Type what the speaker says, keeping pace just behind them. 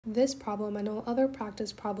This problem and all other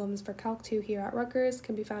practice problems for Calc 2 here at Rutgers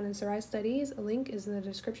can be found in Sarai Studies. A link is in the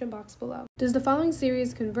description box below. Does the following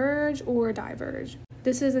series converge or diverge?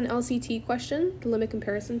 This is an LCT question, the limit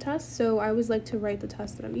comparison test, so I always like to write the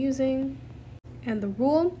test that I'm using and the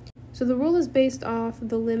rule. So the rule is based off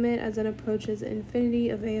the limit as n approaches infinity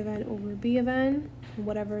of a of n over b of n,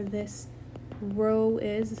 whatever this rho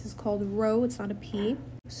is. This is called rho, it's not a p.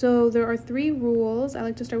 So there are three rules. I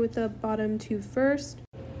like to start with the bottom two first.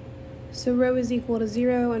 So rho is equal to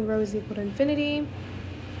 0 and rho is equal to infinity.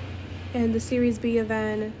 And the series b of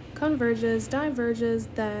n converges, diverges,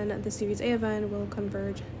 then the series a of n will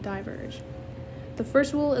converge, diverge. The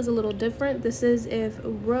first rule is a little different. This is if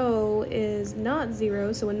rho is not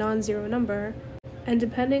 0, so a non-zero number, and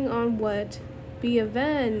depending on what b of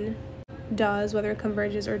n does, whether it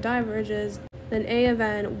converges or diverges, then a of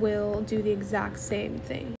n will do the exact same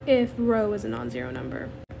thing if rho is a non-zero number.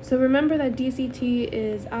 So remember that DCT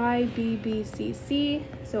is I, B, B, C, C.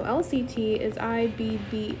 So LCT is I, B,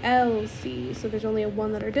 B, L, C. So there's only a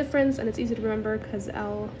one letter difference, and it's easy to remember because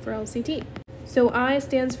L for LCT. So I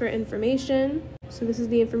stands for information. So this is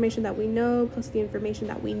the information that we know plus the information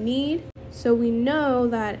that we need. So we know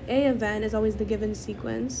that A of n is always the given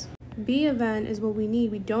sequence. B of n is what we need.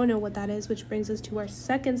 We don't know what that is, which brings us to our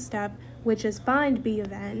second step, which is find B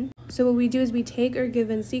of n. So what we do is we take our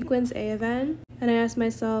given sequence A of n, and I ask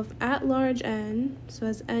myself, at large n, so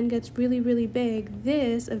as n gets really, really big,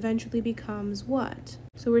 this eventually becomes what?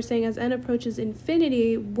 So we're saying as n approaches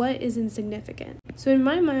infinity, what is insignificant? So in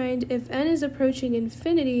my mind, if n is approaching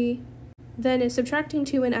infinity, then subtracting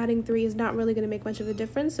 2 and adding 3 is not really going to make much of a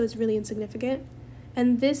difference, so it's really insignificant.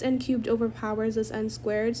 And this n cubed overpowers this n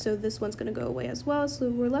squared, so this one's going to go away as well. So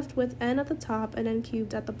we're left with n at the top and n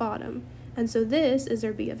cubed at the bottom. And so this is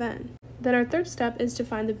our b of n. Then our third step is to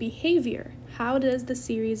find the behavior. How does the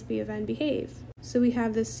series b of n behave? So we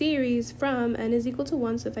have the series from n is equal to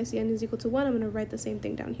 1, so if I see n is equal to 1, I'm going to write the same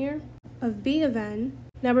thing down here, of b of n.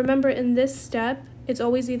 Now remember, in this step, it's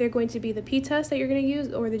always either going to be the p-test that you're going to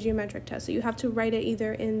use or the geometric test. So you have to write it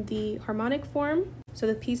either in the harmonic form, so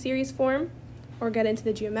the p-series form, or get into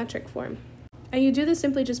the geometric form. And you do this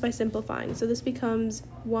simply just by simplifying. So this becomes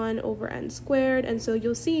 1 over n squared, and so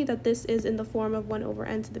you'll see that this is in the form of 1 over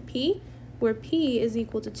n to the p, where p is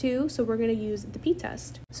equal to 2, so we're going to use the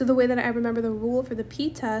p-test. So the way that I remember the rule for the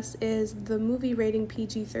p-test is the movie rating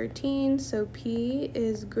PG-13, so p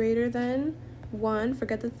is greater than 1,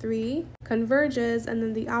 forget the 3, converges, and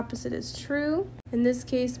then the opposite is true. In this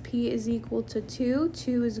case, p is equal to 2,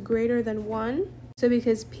 2 is greater than 1, so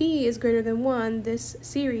because p is greater than 1, this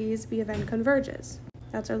series b of n converges.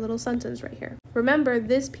 That's our little sentence right here. Remember,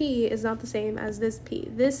 this p is not the same as this p.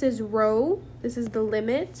 This is rho, this is the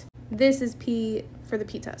limit, this is p for the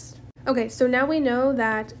p-test. Okay, so now we know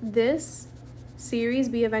that this series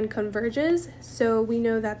b of n converges, so we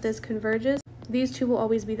know that this converges. These two will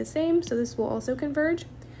always be the same, so this will also converge.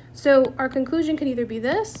 So our conclusion can either be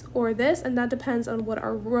this or this, and that depends on what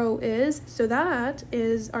our rho is. So that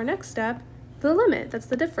is our next step, the limit. That's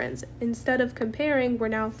the difference. Instead of comparing, we're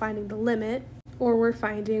now finding the limit, or we're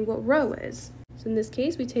finding what rho is. So in this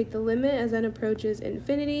case, we take the limit as n approaches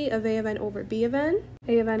infinity of a of n over b of n,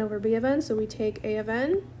 a of n over b of n, so we take a of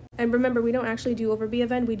n. And remember, we don't actually do over b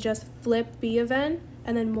of n, we just flip b of n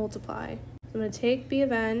and then multiply. So I'm going to take b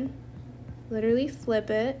of n, literally flip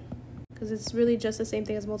it, because it's really just the same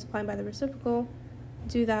thing as multiplying by the reciprocal.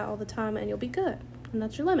 Do that all the time and you'll be good. And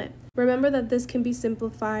that's your limit. Remember that this can be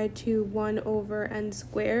simplified to 1 over n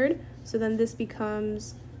squared, so then this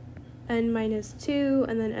becomes n minus 2,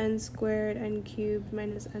 and then n squared, n cubed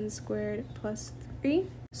minus n squared plus 3.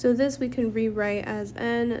 So this we can rewrite as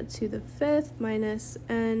n to the 5th minus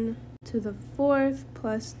n to the 4th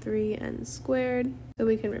plus 3n squared. So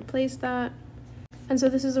we can replace that. And so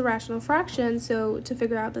this is a rational fraction, so to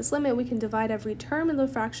figure out this limit, we can divide every term in the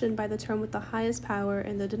fraction by the term with the highest power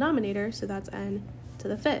in the denominator, so that's n to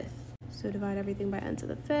the 5th. So divide everything by n to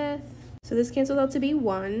the 5th. So this cancels out to be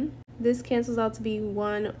 1. This cancels out to be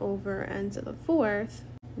 1 over n to the 4th.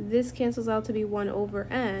 This cancels out to be 1 over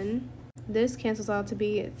n. This cancels out to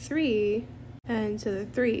be 3 n to the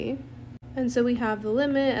 3. And so we have the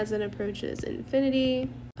limit as n approaches infinity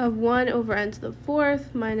of 1 over n to the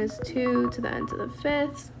 4th minus 2 to the n to the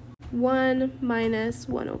 5th, 1 minus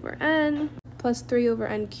 1 over n plus 3 over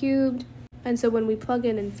n cubed. And so when we plug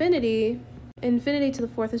in infinity, infinity to the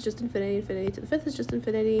 4th is just infinity, infinity to the 5th is just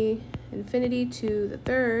infinity, infinity to the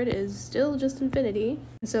 3rd is still just infinity.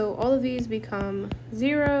 And so all of these become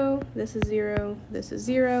 0, this is 0, this is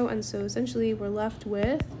 0, and so essentially we're left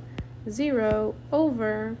with 0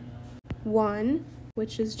 over 1,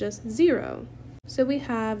 which is just 0. So we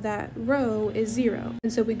have that rho is 0.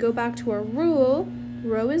 And so we go back to our rule,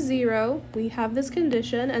 rho is 0, we have this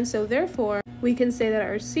condition, and so therefore we can say that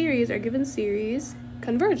our given series,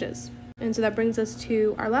 converges. And so that brings us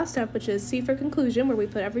to our last step, which is C for conclusion, where we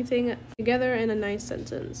put everything together in a nice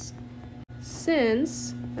sentence.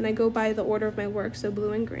 Since, and I go by the order of my work, so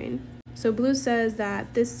blue and green. So blue says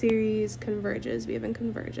that this series converges, we have n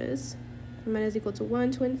converges, from n is equal to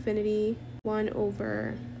 1 to infinity, 1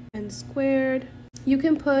 over n squared. You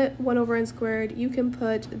can put 1 over n squared, you can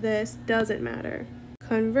put this, doesn't matter.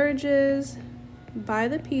 Converges by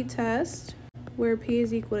the p-test, where p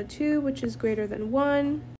is equal to 2, which is greater than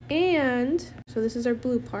 1. And, so this is our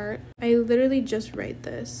blue part, I literally just write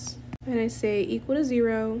this. And I say equal to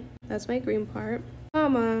 0, that's my green part,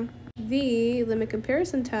 comma, the limit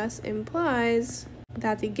comparison test implies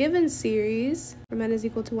that the given series from n is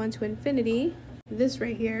equal to 1 to infinity, this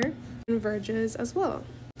right here, converges as well.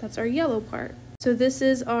 That's our yellow part. So this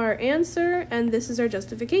is our answer and this is our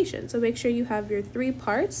justification. So make sure you have your 3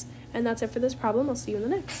 parts, and that's it for this problem. I'll see you in the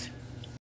next.